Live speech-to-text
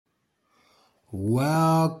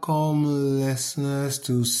Welcome, listeners,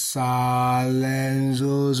 to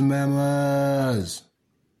Salenzo's Memoirs.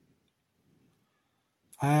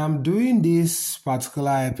 I am doing this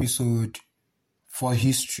particular episode for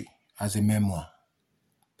history as a memoir.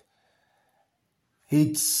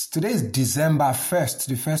 Today is December 1st,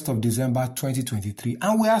 the 1st of December 2023,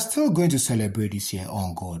 and we are still going to celebrate this year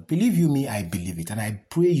on God. Believe you me, I believe it, and I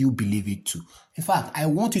pray you believe it too. In fact, I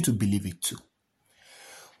want you to believe it too.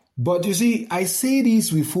 But you see, I say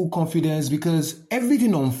this with full confidence because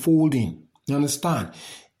everything unfolding, you understand,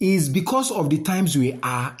 is because of the times we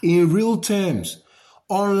are in real terms,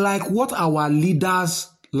 unlike what our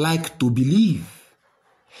leaders like to believe.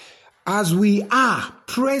 As we are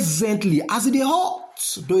presently, as it is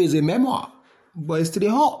hot, though it's a memoir, but it's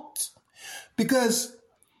still hot. Because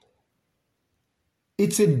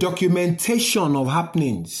it's a documentation of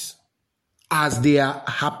happenings as they are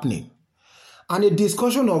happening. And a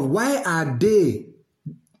discussion of why are they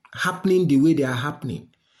happening the way they are happening?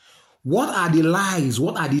 What are the lies?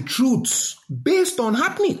 What are the truths based on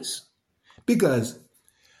happenings? Because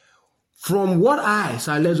from what I,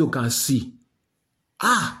 Salenzo, can see,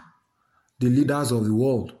 the leaders of the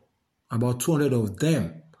world, about 200 of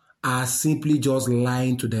them, are simply just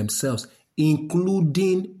lying to themselves,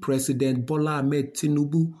 including President Bola Ahmed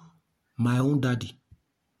Tinubu, my own daddy.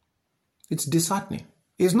 It's disheartening.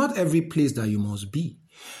 It's not every place that you must be.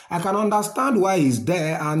 I can understand why he's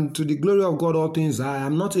there, and to the glory of God, all things I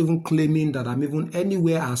am not even claiming that I'm even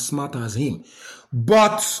anywhere as smart as him.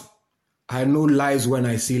 But I know lies when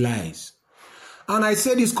I see lies. And I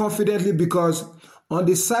say this confidently because on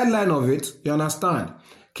the sideline of it, you understand,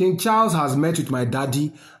 King Charles has met with my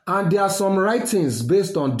daddy, and there are some writings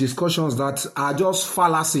based on discussions that are just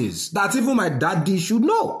fallacies that even my daddy should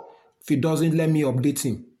know if he doesn't let me update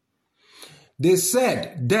him. They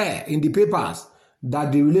said there in the papers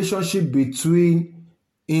that the relationship between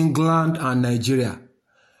England and Nigeria,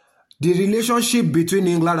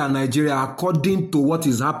 according to what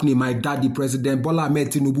is happening, my daddy, President Bola Ahmed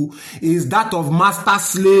Tinubu, is that of master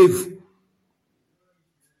slave.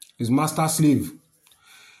 Is master slave.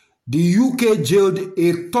 The UK jailed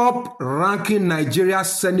a top-ranking Nigeria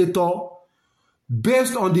senator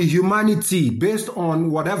based on the humanity, based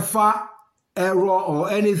on whatever error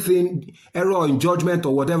or anything, error in judgment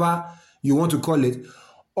or whatever you want to call it,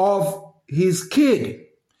 of his kid.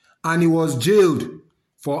 And he was jailed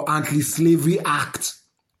for anti-slavery act.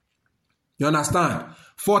 You understand?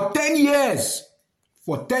 For 10 years.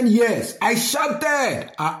 For 10 years. I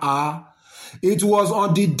shouted. It was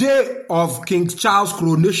on the day of King Charles'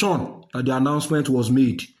 coronation that the announcement was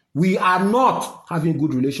made. We are not having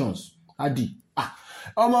good relations. Adi.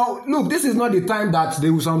 Look, this is not the time that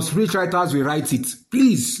there were some speech writers will write it.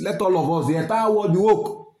 Please, let all of us, the entire world, be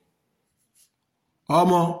woke.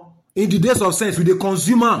 In the days of sense, with the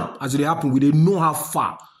consumer, as it happened, we didn't know how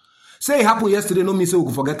far. Say it happened yesterday, no mean say we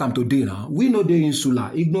could forget them today now. We know the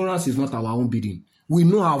insular. Ignorance is not our own bidding. We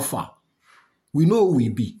know how far. We know who we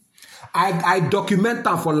be. I document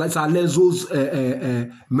them for Salenzo's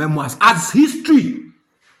memoirs as history.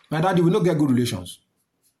 My daddy, we don't get good relations.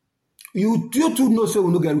 You two know, say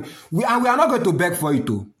we don't get. We are not going to beg for it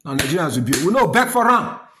too. And Nigerians will be. We know beg for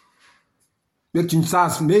them. Make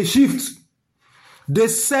changes, may shift. They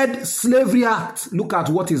said slavery act. Look at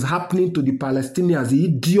what is happening to the Palestinians. The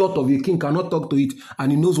idiot of a king cannot talk to it,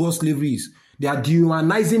 and he knows what slavery is. They are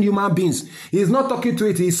dehumanizing human beings. He's not talking to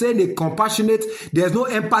it. He's saying a compassionate. There's no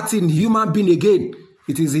empathy in human being again.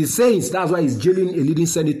 It is his sayings. That's why he's jailing a leading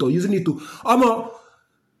senator, using it to.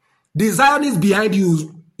 The Zionists behind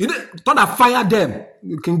you. You don't fire them,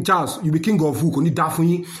 King Charles. You be king of who?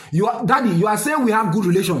 Daddy, you are saying we have good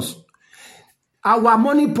relations. Our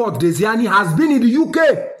money pot, Desiani, has been in the UK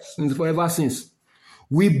forever since.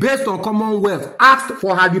 We, based on Commonwealth, asked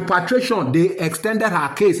for her repatriation. They extended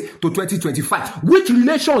her case to 2025. Which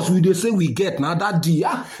relations will they say we get now?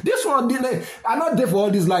 This one, I'm not there for all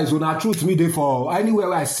these lies. When I truth me there for anywhere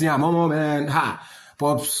where I see her, mama, man,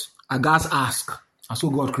 pops, I gotta ask. And so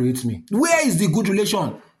God creates me. Where is the good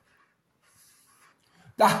relation?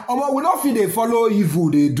 We not feel they follow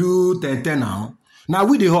evil, they do 10 now. Now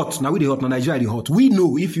we the hot. Now Nigeria the hot. We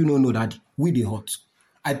know, if you don't know that, we the hot.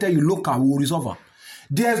 I tell you, local, we will resolve her.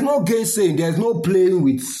 There's no gainsaying, there's no playing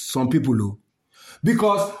with some people, though.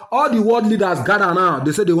 Because all the world leaders gather now,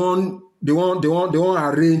 they say they want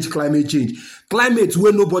arrange climate change. Climate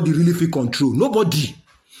where nobody really feel control. Nobody.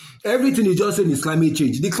 Everything is just saying is climate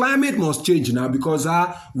change. The climate must change now because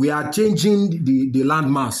we are changing the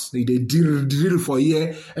land mass. They drill for a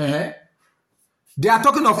year. They are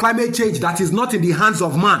talking of climate change that is not in the hands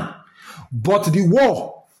of man. But the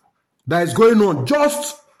war that is going on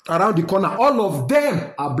just around the corner. All of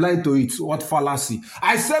them are blind to it. What fallacy?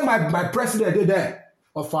 I said my president did there.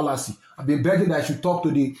 What fallacy? I've been begging that I should talk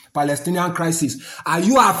to the Palestinian crisis. Are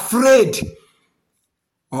you afraid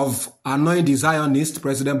of annoying the Zionist,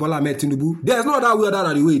 President Bola Ahmed Tinubu? There's no other way other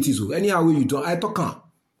than the way it is. Anyhow way you don't, I talk on.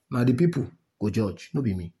 Now the people go judge, no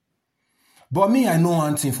be me. But me, I know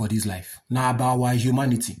one thing for this life. Now about our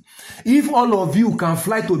humanity. If all of you can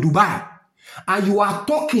fly to Dubai and you are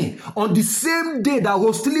talking on the same day that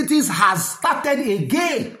hostilities has started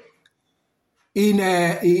again in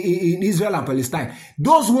Israel and Palestine,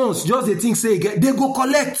 those ones, just the thing say again, they go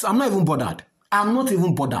collect. I'm not even bothered. I'm not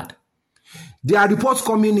even bothered. There are reports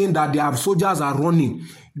coming in that their soldiers are running.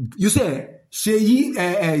 You say, Sheyi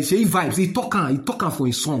vibes, he talking for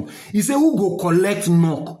his song. He say, who go collect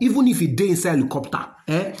knock? Even if he dey inside helicopter,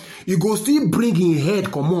 he go still bring his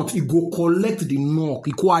head, come out, he go collect the knock.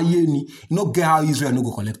 He not get how Israel no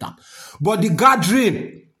go collect them. But the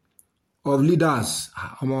gathering of leaders,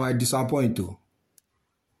 I disappoint too.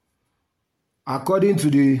 According to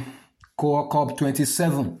the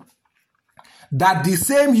COP28, that the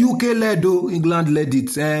same UK led, England led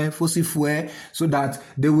it, fossil fuel, so that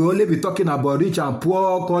they will only be talking about rich and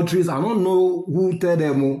poor countries. I don't know who tell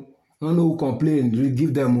them, I don't know who complain,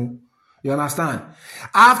 give them. You understand?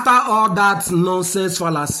 After all that nonsense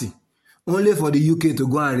fallacy, only for the UK to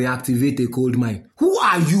go and reactivate a coal mine. Who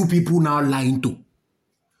are you people now lying to?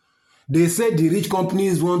 They said the rich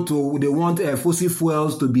companies want fossil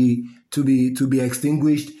fuels to be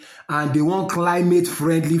extinguished, and they want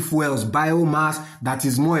climate-friendly fuels, biomass that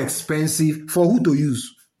is more expensive. For who to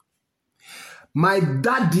use? My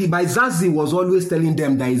Zazi was always telling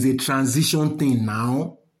them that is a transition thing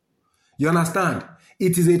now. You understand?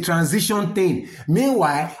 It is a transition thing.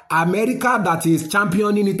 Meanwhile, America that is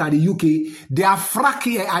championing it at the UK, they are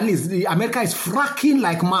fracking, at least America is fracking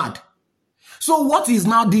like mad. So what is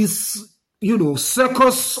now this,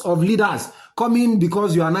 circus of leaders coming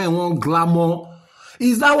because you are now in one glamour?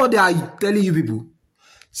 Is that what they are telling you people?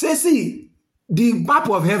 Say, see, the map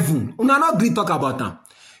of heaven, we are not going to talk about them.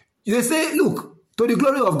 They say, look, to the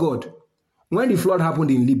glory of God, when the flood happened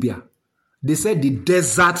in Libya, they said the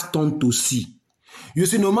desert turned to sea. You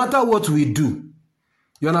see, no matter what we do,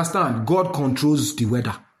 you understand, God controls the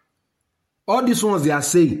weather. All these ones they are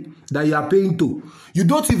saying that you are paying to, you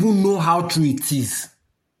don't even know how true it is.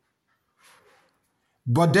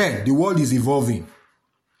 But then, the world is evolving.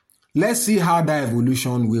 Let's see how that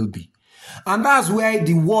evolution will be. And that's where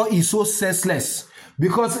the war is so senseless.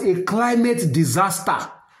 Because a climate disaster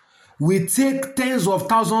will take tens of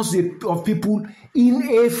thousands of people in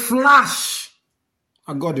a flash.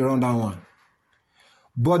 I got the wrong one.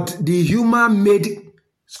 But the human-made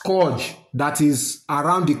scourge that is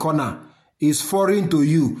around the corner is foreign to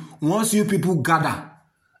you. Once you people gather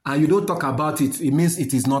and you don't talk about it, it means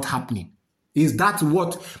it is not happening. Is that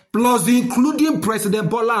what, plus including President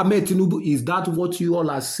Bola Ahmed Tinubu, is that what you all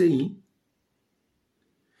are saying?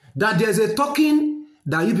 That there's a talking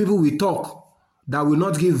that you people will talk that will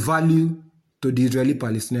not give value to the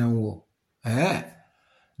Israeli-Palestinian war. The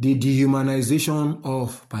dehumanization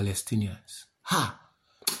of Palestinians.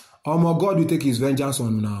 Oh my God, will take his vengeance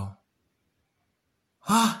on now.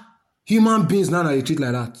 Human beings now they treat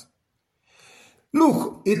like that.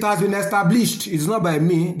 Look, it has been established. It's not by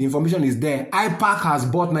me. The information is there. IPAC has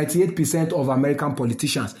bought 98% of American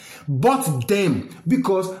politicians. Bought them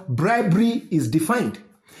because bribery is defined.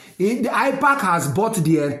 The IPAC has bought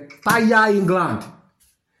the entire England.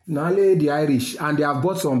 Not only the Irish. And they have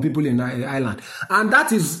bought some people in Ireland. And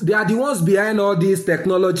they are the ones behind all this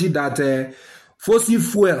technology that fossil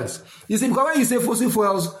fuels. You see, because when you say fossil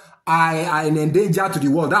fuels are an endanger to the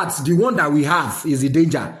world, that's the one that we have is the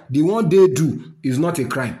danger. The one they do is not a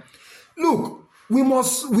crime. Look, we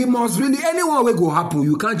must really, anyone will go happen,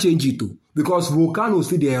 you can't change it too. Because volcanoes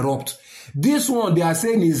still they erupt. This one they are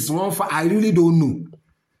saying is one for, I really don't know.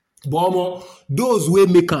 But those way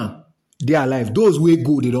make them, they are alive. Those way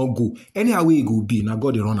go, they don't go. Anyhow way go be, now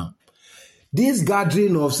God they run out. This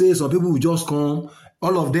gathering of say some people will just come,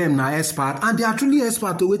 all of them now expert, and they are truly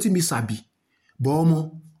expert to waiting me sabi.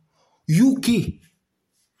 But UK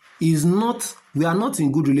is not, we are not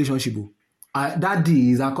in good relationship. That day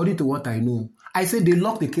is according to what I know. I said they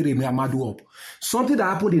locked the Kereme Amadu up. Something that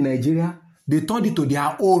happened in Nigeria, they turned it to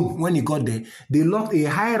their own when he got there. They locked a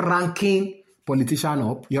high-ranking politician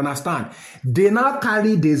up. You understand? They now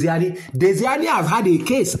carry Desiani. Desiani has had a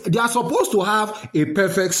case. They are supposed to have a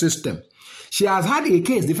perfect system. She has had a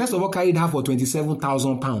case. They first of all carried her for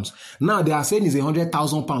 £27,000. Now they are saying it's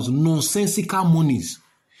 £100,000. Nonsensical monies.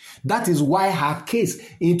 That is why her case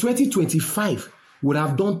in 2025 would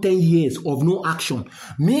have done 10 years of no action.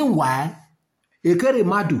 Meanwhile, Ekere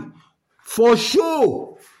Madu. For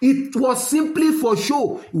show. It was simply for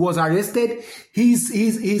show. He was arrested. His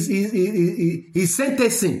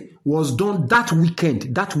sentencing was done that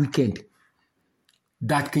weekend that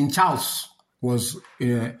King Charles was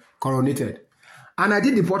coronated. And I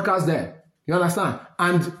did the podcast there. You understand?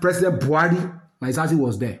 And President Buhari, Maizazi,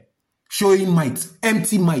 was there. Showing might,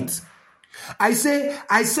 empty might. I said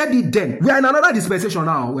it then. We are in another dispensation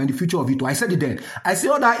now. We're in the future of it. I said it then. I say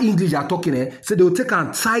all that English they are talking so they will take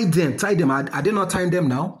and tie them. Are they not tying them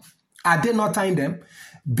now? Are they not tying them?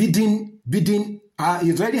 Bidding,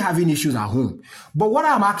 he's already having issues at home. But what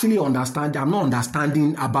I'm not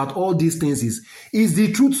understanding about all these things is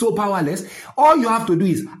the truth so powerless? All you have to do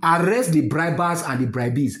is arrest the bribers and the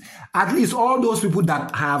bribees. At least all those people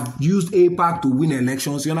that have used APAC to win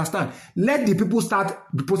elections, you understand? Let the people start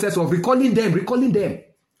the process of recalling them.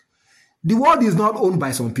 The world is not owned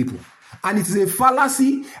by some people. And it is a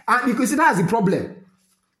fallacy. And you can see that's the problem.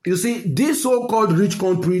 You see, these so-called rich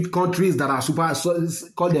countries that are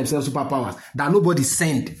call themselves superpowers, that nobody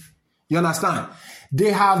sent. You understand?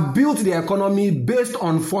 They have built their economy based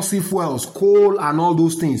on fossil fuels, coal, and all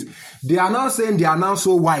those things. They are now saying they are now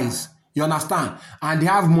so wise. You understand? And they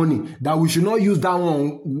have money that we should not use that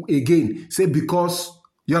one again. Say because,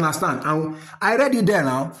 you understand? And I read it there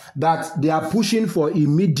now that they are pushing for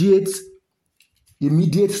immediate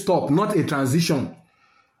stop, not a transition.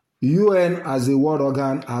 UN as a world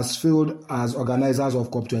organ has failed as organizers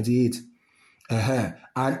of COP28.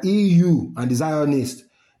 And EU and the Zionists,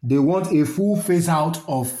 they want a full phase out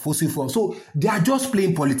of fossil fuels. So they are just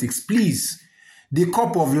playing politics. Please, the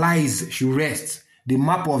cup of lies should rest. The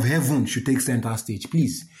map of heaven should take center stage.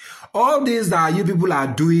 Please. All this that you people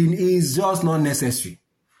are doing is just not necessary.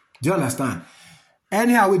 Do you understand?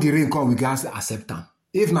 Anyhow, with the rain come, we can accept them.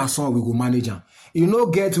 If not so, we go manage them. You know,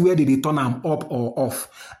 get where they turn them up or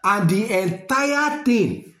off. And the entire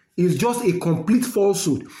thing is just a complete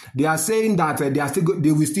falsehood. They are saying that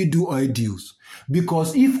they will still do oil deals.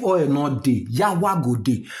 Because if oil not day, Yahweh go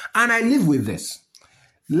day. And I live with this.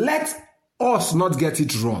 Let us not get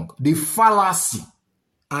it wrong. The fallacy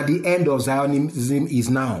at the end of Zionism is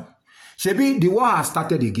now. Shebi, the war has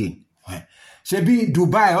started again. Shebi,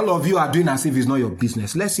 Dubai, all of you are doing as if it's not your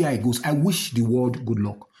business. Let's see how it goes. I wish the world good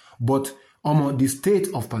luck. But the state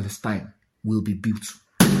of Palestine will be built.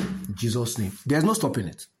 In Jesus' name. There's no stopping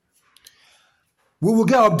it. We will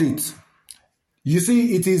get updates. You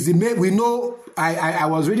see, it is we know, I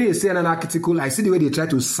was reading a CNN article. I see the way they try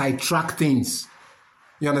to sidetrack things.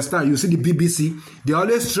 You understand? You see the BBC, they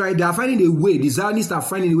always try, they are finding a way, the Zionists are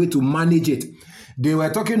finding a way to manage it. They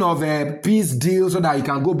were talking of a peace deal so that you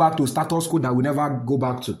can go back to status quo that we never go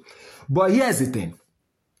back to. But here's the thing.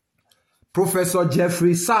 Professor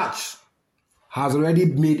Jeffrey Sachs has already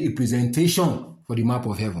made a presentation for the map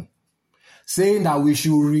of heaven, saying that we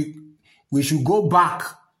should go back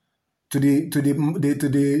to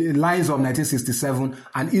the lines of 1967,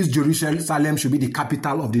 and East Jerusalem should be the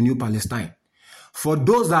capital of the new Palestine. For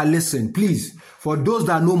those that listen, please, for those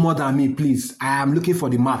that know more than me, please, I am looking for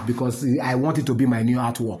the map because I want it to be my new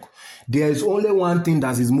artwork. There is only one thing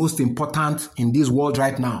that is most important in this world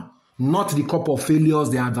right now, not the cup of failures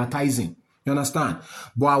they are advertising. You understand?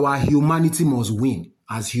 But our humanity must win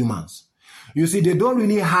as humans. You see, they don't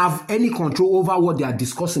really have any control over what they are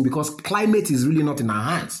discussing because climate is really not in our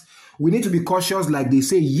hands. We need to be cautious, like they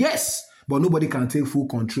say, yes, but nobody can take full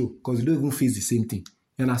control because they don't even face the same thing.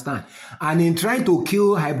 You understand? And in trying to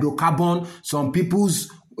kill hydrocarbon, some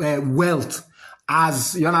people's wealth,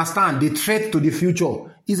 as you understand, the threat to the future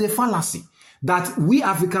is a fallacy that we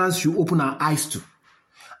Africans should open our eyes to.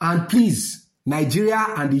 And please, Nigeria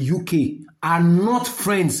and the UK are not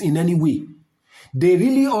friends in any way. They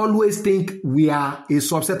really always think we are a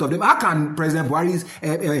subset of them. How can President Buhari's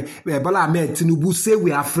Bola Ahmed Tinubu say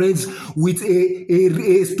we are friends with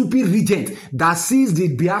a stupid regent that sees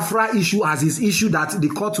the Biafra issue as his issue that the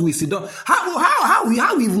court will sit down? How we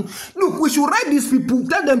even look? We should write these people,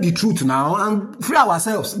 tell them the truth now, and free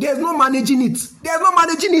ourselves. There's no managing it.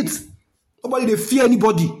 Nobody they fear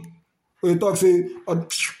anybody. When you talk say.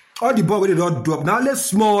 All the ball they don't drop. Now let's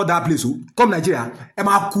small that place. Come Nigeria.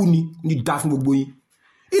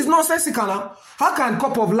 It's nonsensical now. How can a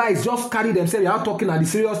couple of lies just carry themselves out talking at the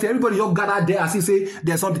serious thing? Everybody just gather there as if say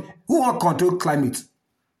there's something. Who want control climate?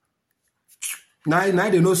 Now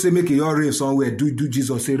they know say make your rain somewhere. Do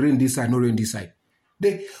Jesus say rain this side, no rain this side.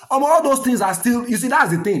 All those things are still, you see,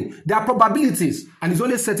 that's the thing. There are probabilities, and it's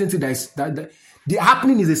only certainty that the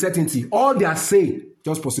happening is a certainty. All they are saying,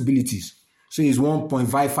 just possibilities. So it's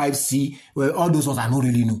 1.55 C, where all those ones are not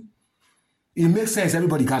really new. It makes sense,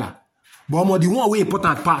 everybody gather. But the one way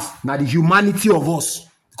important pass, now the humanity of us,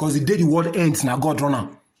 Because the day the world ends, now God run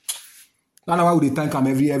am. That's why we thank him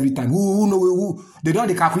every time. Who know who they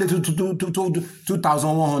don't calculate to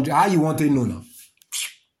 2,100. How you want to know now?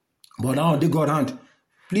 But now they got hand.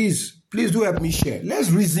 Please do help me share. Let's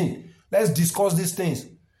reason. Let's discuss these things.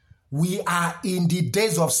 We are in the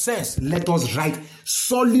days of sense. Let us write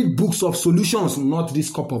solid books of solutions, not this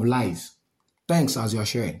cup of lies. Thanks as you are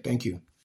sharing. Thank you.